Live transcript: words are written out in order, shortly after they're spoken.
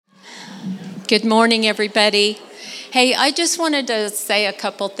Good morning, everybody. Hey, I just wanted to say a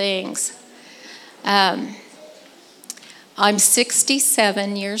couple things. I'm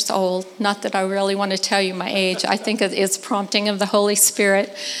 67 years old. Not that I really want to tell you my age. I think it's prompting of the Holy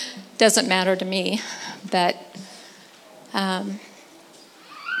Spirit. Doesn't matter to me. But I've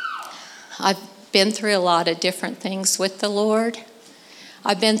been through a lot of different things with the Lord.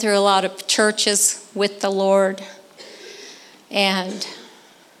 I've been through a lot of churches with the Lord. And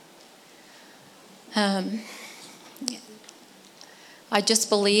I just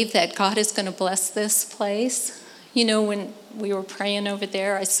believe that God is going to bless this place. You know, when we were praying over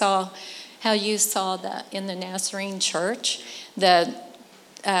there, I saw how you saw that in the Nazarene church, the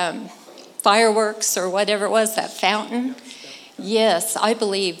fireworks or whatever it was, that fountain. Yes, I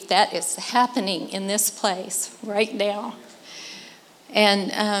believe that is happening in this place right now.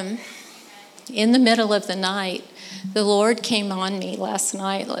 And in the middle of the night, the Lord came on me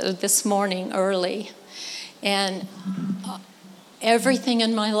this morning early, and everything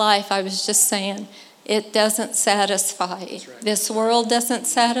in my life, I was just saying, it doesn't satisfy. Right. This world doesn't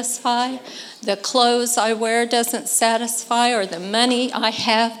satisfy. The clothes I wear doesn't satisfy, or the money I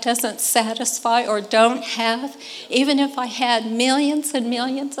have doesn't satisfy or don't have. Even if I had millions and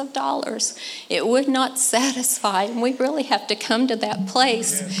millions of dollars, it would not satisfy. And we really have to come to that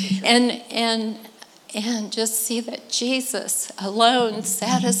place and just see that Jesus alone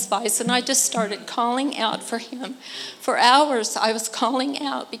satisfies. And I just started calling out for him. For hours I was calling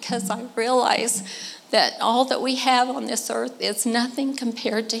out because I realized that all that we have on this earth is nothing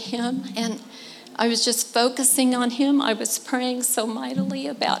compared to him. And I was just focusing on him. I was praying so mightily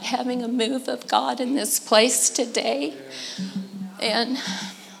about having a move of God in this place today. And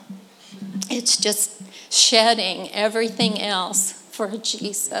it's just shedding everything else for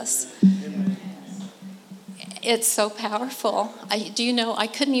Jesus. It's so powerful. Do you know, I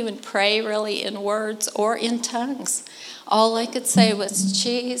couldn't even pray really in words or in tongues. All I could say was,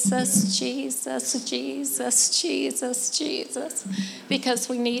 Jesus, Jesus, Jesus, Jesus, Jesus, because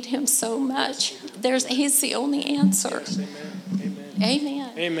we need him so much. He's the only answer. Yes, amen.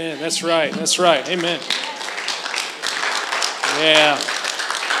 Amen. Amen. That's right. That's right. Amen.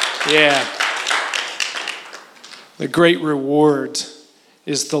 Yeah. The great reward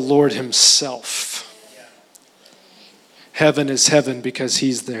is the Lord himself. Heaven is heaven because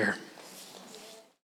he's there.